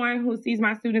 I'm the one who sees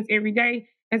my students every day.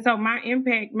 And so my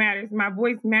impact matters. My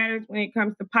voice matters when it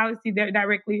comes to policy that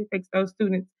directly affects those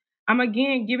students. I'm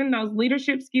again given those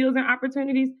leadership skills and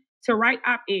opportunities to write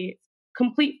op-eds,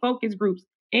 complete focus groups,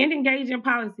 and engage in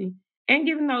policy, and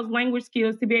given those language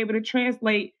skills to be able to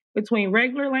translate between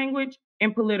regular language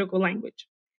and political language.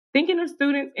 Thinking of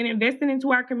students and investing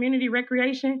into our community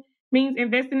recreation means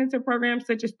investing into programs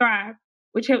such as Thrive,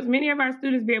 which helps many of our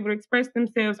students be able to express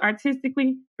themselves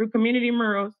artistically through community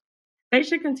murals. They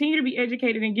should continue to be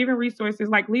educated and given resources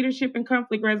like leadership and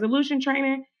conflict resolution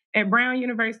training at Brown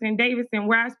University in Davidson,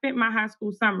 where I spent my high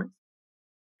school summers.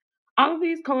 All of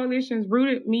these coalitions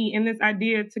rooted me in this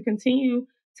idea to continue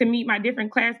to meet my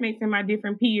different classmates and my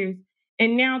different peers.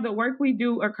 And now the work we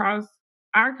do across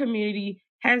our community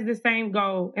has the same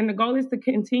goal. And the goal is to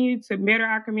continue to better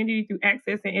our community through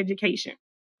access and education.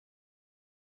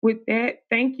 With that,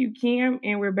 thank you, Kim,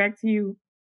 and we're back to you.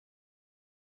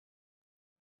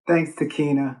 Thanks,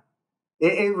 Takina.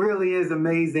 It really is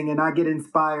amazing, and I get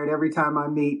inspired every time I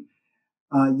meet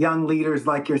young leaders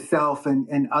like yourself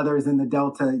and others in the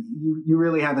Delta. You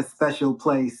really have a special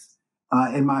place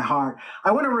in my heart.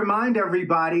 I want to remind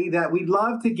everybody that we'd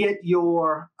love to get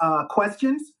your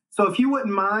questions. So if you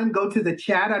wouldn't mind, go to the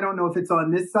chat. I don't know if it's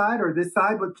on this side or this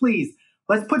side, but please,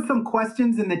 let's put some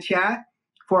questions in the chat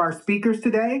for our speakers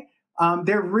today.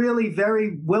 They're really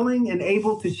very willing and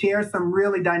able to share some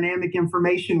really dynamic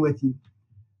information with you.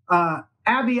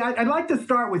 Abby, I'd like to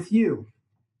start with you.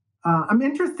 I'm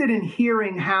interested in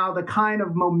hearing how the kind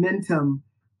of momentum,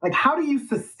 like how do you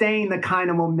sustain the kind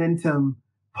of momentum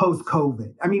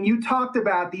post-COVID? I mean, you talked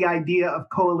about the idea of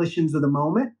coalitions of the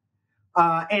moment,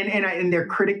 and they're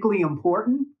critically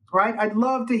important, right? I'd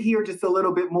love to hear just a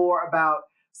little bit more about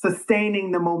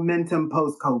sustaining the momentum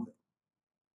post-COVID.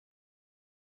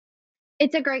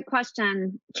 It's a great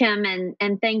question, Kim,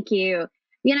 and thank you.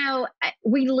 You know,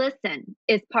 we listen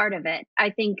is part of it. I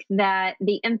think that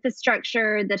the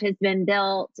infrastructure that has been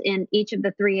built in each of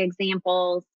the three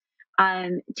examples,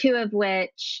 two of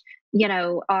which, you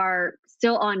know, are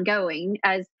still ongoing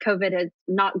as COVID has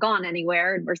not gone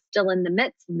anywhere and we're still in the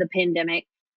midst of the pandemic.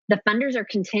 The funders are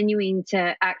continuing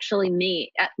to actually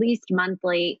meet at least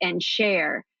monthly and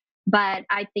share. But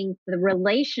I think the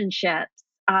relationships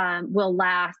will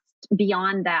last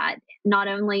beyond that, not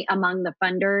only among the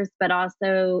funders, but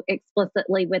also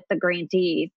explicitly with the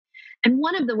grantees. And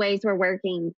one of the ways we're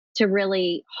working to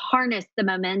really harness the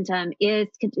momentum is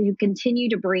to continue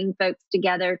to bring folks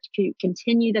together, to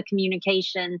continue the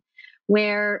communication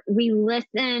where we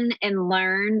listen and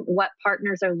learn what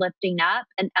partners are lifting up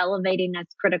and elevating as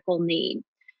critical need.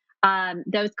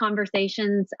 Those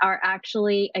conversations are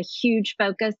actually a huge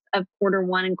focus of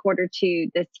Q1 and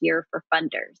Q2 this year for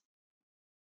funders.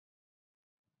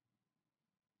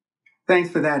 Thanks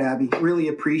for that, Abby. Really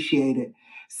appreciate it.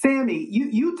 Sammy,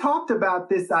 you talked about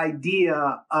this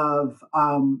idea of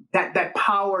that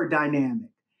power dynamic.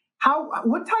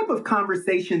 What type of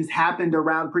conversations happened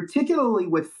around, particularly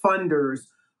with funders,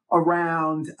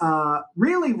 around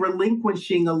really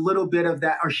relinquishing a little bit of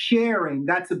that, or sharing?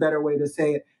 That's a better way to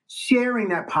say it. Sharing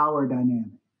that power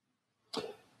dynamic.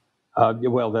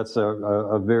 Well, that's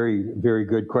a very, very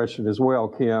good question as well,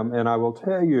 Kim. And I will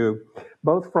tell you,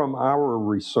 both from our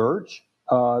research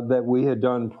that we had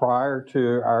done prior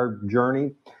to our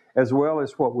journey, as well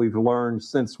as what we've learned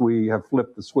since we have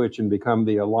flipped the switch and become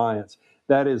the Alliance,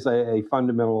 that is a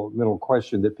fundamental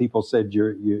question that people said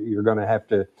you're going to have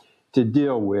to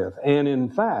deal with. And in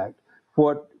fact,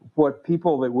 what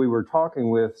people that we were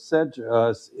talking with said to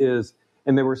us is,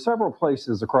 and there were several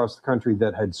places across the country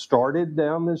that had started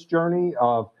down this journey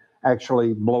of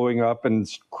actually blowing up and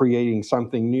creating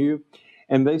something new.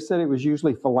 And they said it was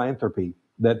usually philanthropy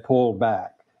that pulled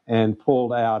back and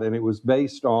pulled out. And it was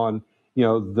based on, you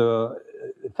know, the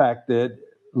fact that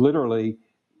literally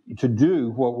to do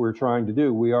what we're trying to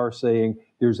do, we are saying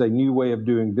there's a new way of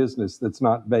doing business that's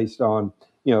not based on,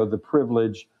 you know, the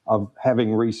privilege of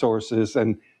having resources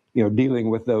and, you know, dealing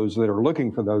with those that are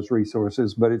looking for those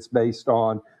resources, but it's based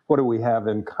on what do we have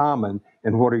in common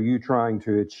and what are you trying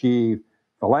to achieve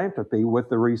philanthropy with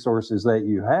the resources that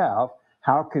you have?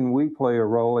 How can we play a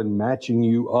role in matching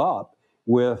you up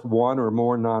with one or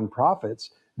more nonprofits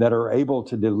that are able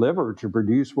to deliver, to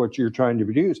produce what you're trying to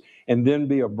produce, and then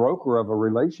be a broker of a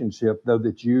relationship, though,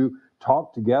 that you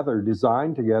talk together,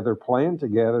 design together, plan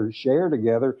together, share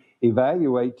together,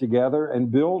 evaluate together,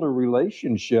 and build a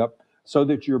relationship so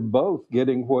that you're both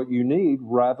getting what you need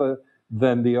rather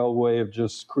than the old way of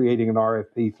just creating an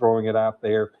RFP, throwing it out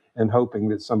there, and hoping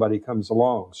that somebody comes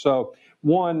along. So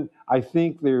one, I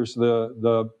think there's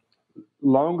the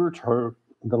longer term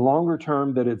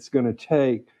that it's going to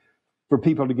take for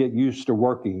people to get used to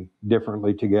working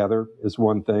differently together is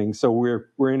one thing. So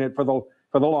we're in it for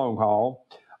the long haul.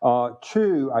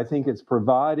 Two, I think it's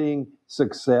providing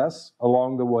success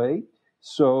along the way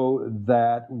so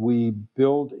that we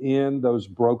build in those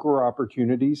broker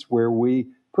opportunities where we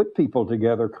put people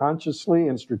together consciously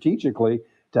and strategically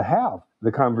to have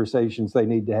the conversations they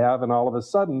need to have. And all of a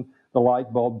sudden, the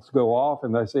light bulbs go off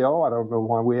and they say, oh, I don't know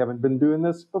why we haven't been doing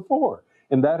this before.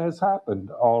 And that has happened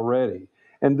already.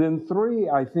 And then three,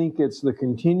 I think it's the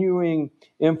continuing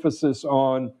emphasis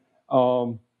on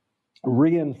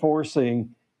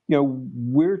reinforcing,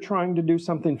 we're trying to do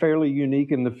something fairly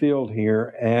unique in the field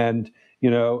here. And,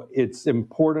 it's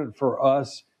important for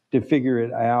us to figure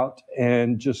it out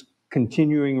and just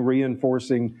continuing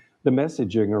reinforcing the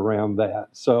messaging around that.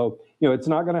 So, it's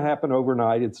not going to happen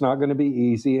overnight. It's not going to be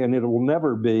easy, and it will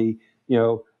never be,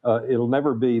 it'll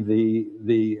never be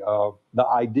the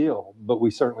ideal. But we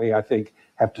certainly, I think,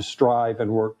 have to strive and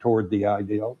work toward the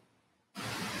ideal.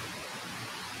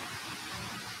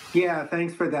 Yeah,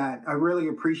 thanks for that. I really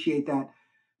appreciate that.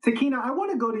 Takina, I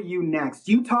want to go to you next.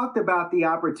 You talked about the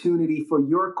opportunity for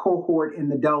your cohort in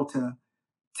the Delta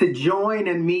to join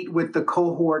and meet with the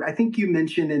cohort, I think you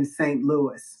mentioned in St.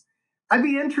 Louis. I'd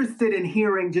be interested in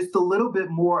hearing just a little bit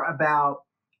more about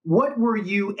what were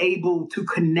you able to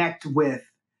connect with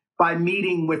by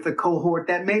meeting with a cohort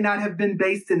that may not have been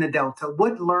based in the Delta?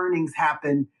 What learnings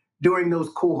happened during those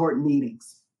cohort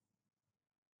meetings?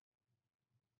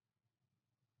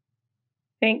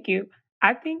 Thank you.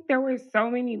 I think there were so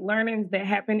many learnings that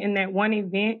happened in that one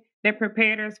event that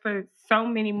prepared us for so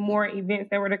many more events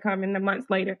that were to come in the months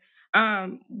later.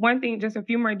 One thing, just a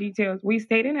few more details. We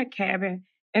stayed in a cabin.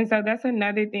 And so that's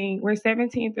another thing. We're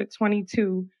 17 to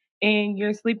 22, and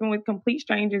you're sleeping with complete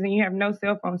strangers and you have no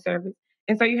cell phone service.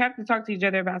 And so you have to talk to each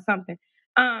other about something.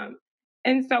 Um,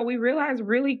 and so we realized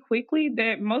really quickly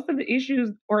that most of the issues,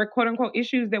 or quote unquote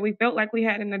issues, that we felt like we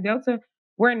had in the Delta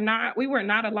we were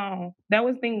not alone. That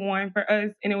was thing one for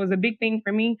us. And it was a big thing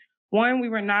for me. One, we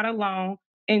were not alone.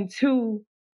 And two,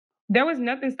 there was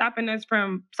nothing stopping us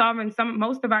from solving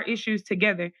most of our issues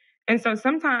together. And so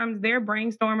sometimes their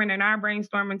brainstorming and our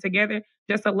brainstorming together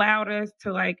just allowed us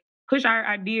to push our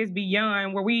ideas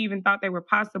beyond where we even thought they were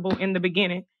possible in the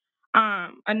beginning.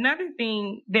 Another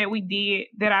thing that we did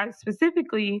that I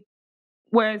specifically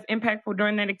was impactful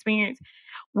during that experience,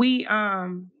 we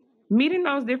meeting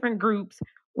those different groups,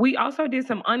 we also did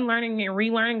some unlearning and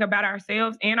relearning about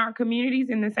ourselves and our communities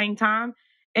in the same time.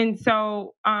 And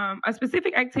so a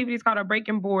specific activity is called a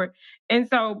breaking board. And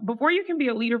so before you can be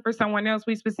a leader for someone else,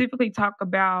 we specifically talk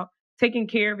about taking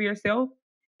care of yourself.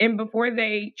 And before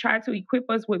they try to equip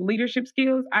us with leadership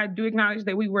skills, I do acknowledge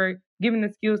that we were given the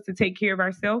skills to take care of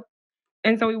ourselves.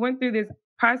 And so we went through this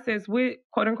process with,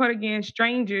 quote unquote, again,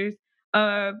 strangers,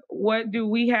 of what do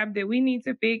we have that we need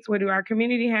to fix? What do our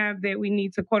community have that we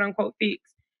need to, quote unquote, fix?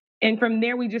 And from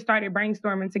there, we just started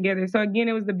brainstorming together. So again,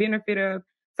 it was the benefit of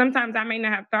sometimes I may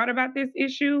not have thought about this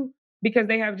issue because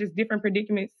they have just different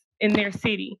predicaments in their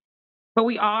city. But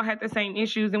we all had the same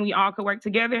issues and we all could work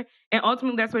together. And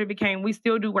ultimately, that's what it became. We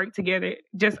still do work together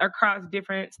just across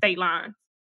different state lines.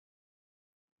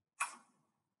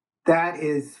 That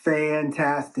is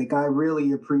fantastic. I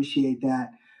really appreciate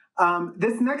that.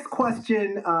 This next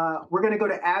question, we're going to go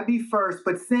to Abby first,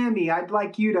 but Sammy, I'd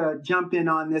like you to jump in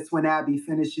on this when Abby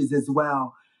finishes as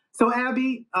well. So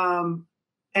Abby, and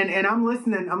I'm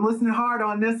listening hard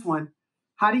on this one.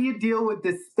 How do you deal with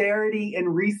disparity in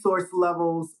resource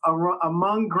levels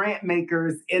among grant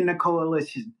makers in the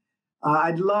coalition?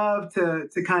 I'd love to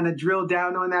kind of drill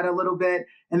down on that a little bit.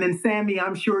 And then Sammy,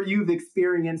 I'm sure you've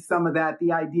experienced some of that,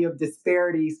 the idea of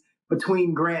disparities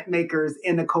between grant makers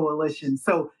in the coalition.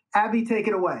 So Abby, take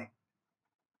it away.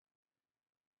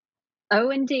 Oh,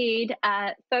 indeed.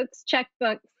 Folks'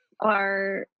 checkbooks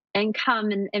are and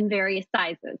come in various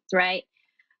sizes, right?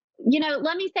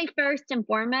 Let me say first and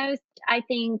foremost, I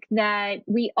think that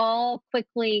we all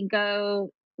quickly go,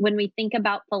 when we think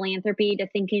about philanthropy, to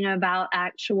thinking about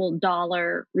actual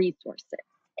dollar resources.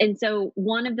 And so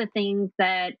one of the things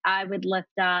that I would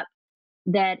lift up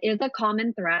that is a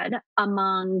common thread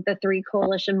among the three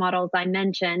coalition models I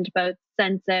mentioned, both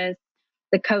Census,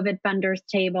 the COVID funders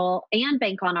table, and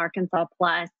Bank on Arkansas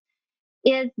Plus,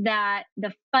 is that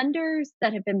the funders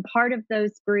that have been part of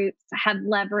those groups have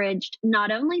leveraged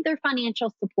not only their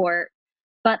financial support,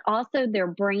 but also their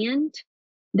brand,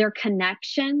 their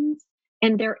connections,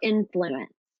 and their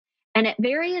influence. And at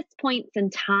various points in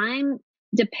time,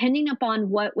 depending upon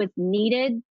what was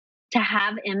needed to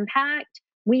have impact,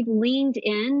 we've leaned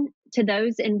in to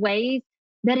those in ways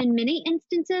that in many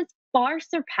instances far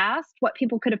surpassed what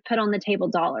people could have put on the table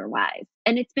dollar wise.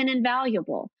 And it's been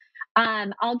invaluable.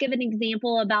 I'll give an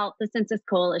example about the Census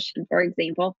Coalition, for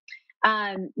example.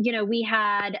 We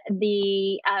had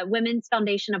the Women's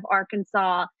Foundation of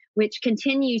Arkansas, which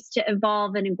continues to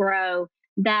evolve and grow,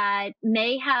 that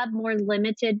may have more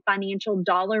limited financial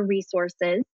dollar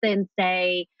resources than,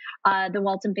 say, the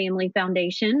Walton Family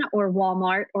Foundation or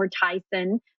Walmart or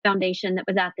Tyson Foundation that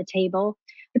was at the table.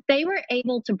 But they were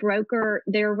able to broker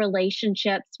their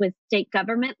relationships with state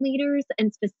government leaders,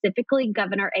 and specifically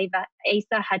Governor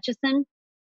Asa Hutchinson,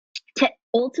 to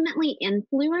ultimately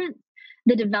influence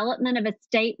the development of a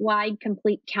statewide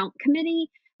complete count committee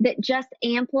that just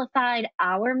amplified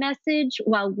our message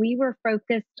while we were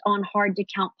focused on hard to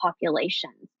count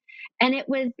populations. And it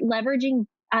was leveraging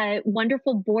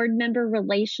wonderful board member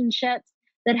relationships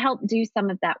that helped do some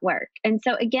of that work. And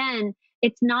so, again,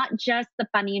 it's not just the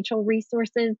financial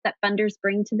resources that funders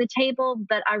bring to the table,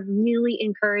 but I really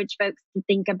encourage folks to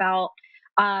think about,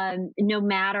 no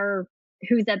matter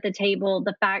who's at the table,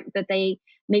 the fact that they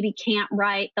maybe can't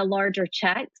write the larger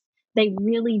checks, they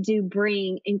really do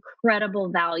bring incredible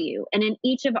value. And in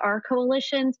each of our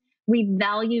coalitions, we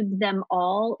valued them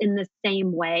all in the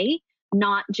same way,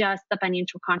 not just the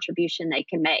financial contribution they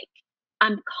can make.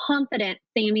 I'm confident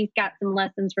Sammy's got some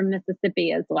lessons from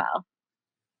Mississippi as well.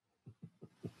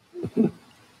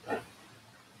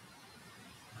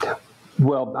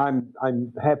 Well,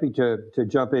 I'm happy to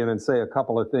jump in and say a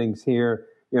couple of things here,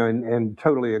 and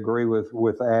totally agree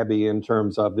with Abby in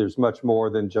terms of there's much more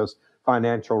than just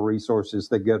financial resources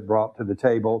that get brought to the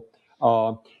table.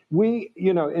 We,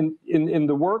 in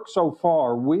the work so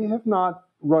far, we have not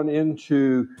run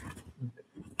into.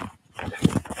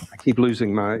 I keep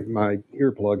losing my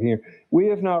earplug here. We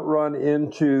have not run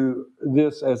into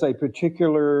this as a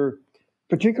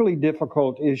particularly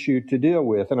difficult issue to deal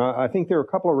with. And I think there are a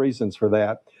couple of reasons for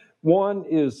that. One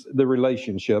is the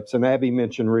relationships, and Abby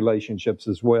mentioned relationships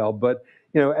as well. But,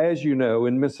 as you know,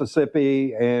 in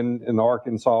Mississippi and in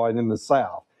Arkansas and in the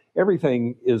South,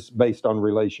 everything is based on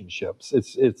relationships.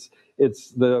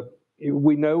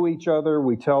 We know each other,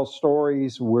 we tell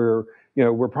stories, we're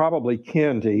probably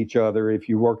kin to each other if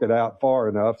you work it out far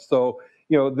enough. So,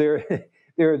 there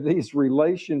are these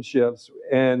relationships,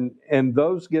 and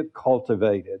those get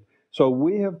cultivated. So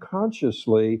we have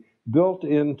consciously built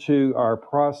into our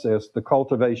process the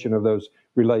cultivation of those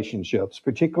relationships,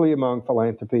 particularly among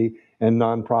philanthropy and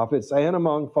nonprofits and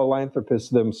among philanthropists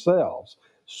themselves,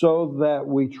 so that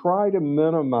we try to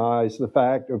minimize the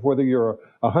fact of whether you're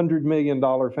a $100 million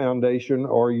foundation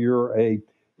or you're a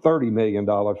 $30 million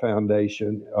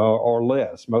foundation or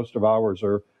less. Most of ours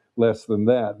are less than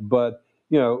that. But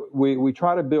we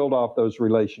try to build off those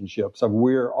relationships of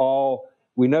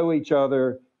we know each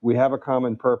other, we have a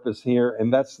common purpose here.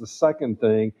 And that's the second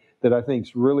thing that I think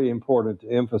is really important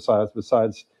to emphasize,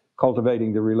 besides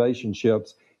cultivating the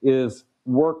relationships, is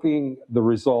working the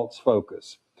results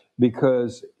focus.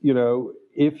 Because,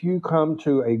 if you come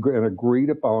to an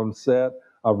agreed upon set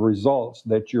of results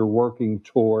that you're working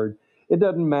toward, it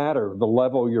doesn't matter the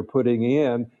level you're putting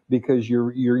in, because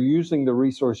you're using the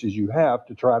resources you have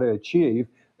to try to achieve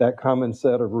that common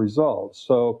set of results.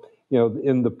 So,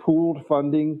 in the pooled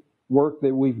funding work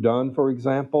that we've done, for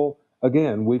example,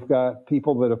 again, we've got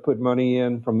people that have put money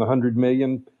in from the $100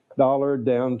 million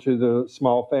down to the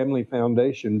Small Family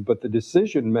Foundation, but the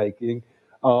decision making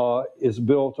is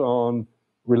built on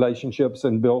relationships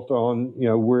and built on,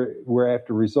 we're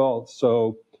after results.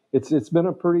 So it's been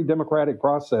a pretty democratic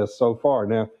process so far.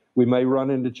 Now, we may run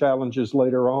into challenges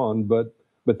later on, but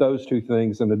those two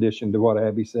things, in addition to what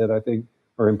Abby said, I think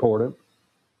are important.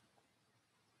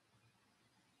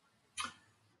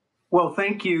 Well,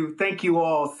 thank you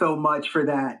all so much for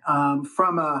that.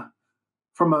 From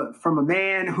a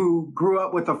man who grew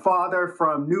up with a father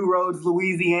from New Roads,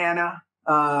 Louisiana,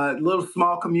 little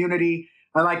small community.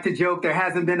 I like to joke there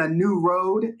hasn't been a new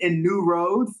road in New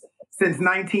Roads since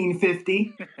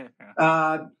 1950.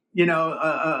 A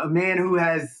man who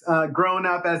has grown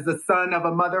up as the son of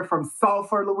a mother from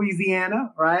Sulphur,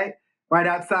 Louisiana, right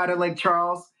outside of Lake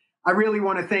Charles. I really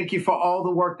want to thank you for all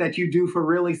the work that you do for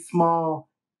really small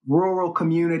rural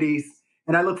communities.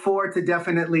 And I look forward to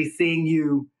definitely seeing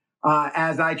you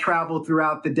as I travel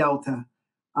throughout the Delta.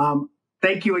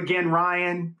 Thank you again,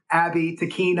 Ryan, Abby,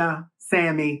 Takina,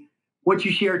 Sammy. What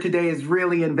you shared today is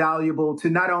really invaluable to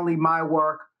not only my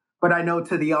work, but I know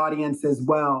to the audience as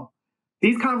well.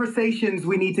 These conversations,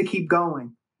 we need to keep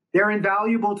going. They're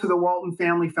invaluable to the Walton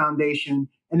Family Foundation,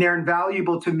 and they're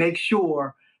invaluable to make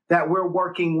sure that we're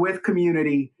working with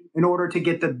community in order to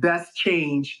get the best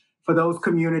change for those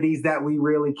communities that we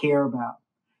really care about.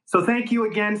 So thank you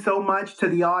again so much to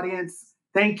the audience.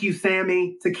 Thank you,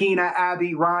 Sammy, Takina,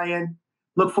 Abby, Ryan.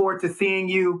 Look forward to seeing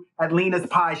you at Lena's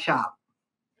Pie Shop.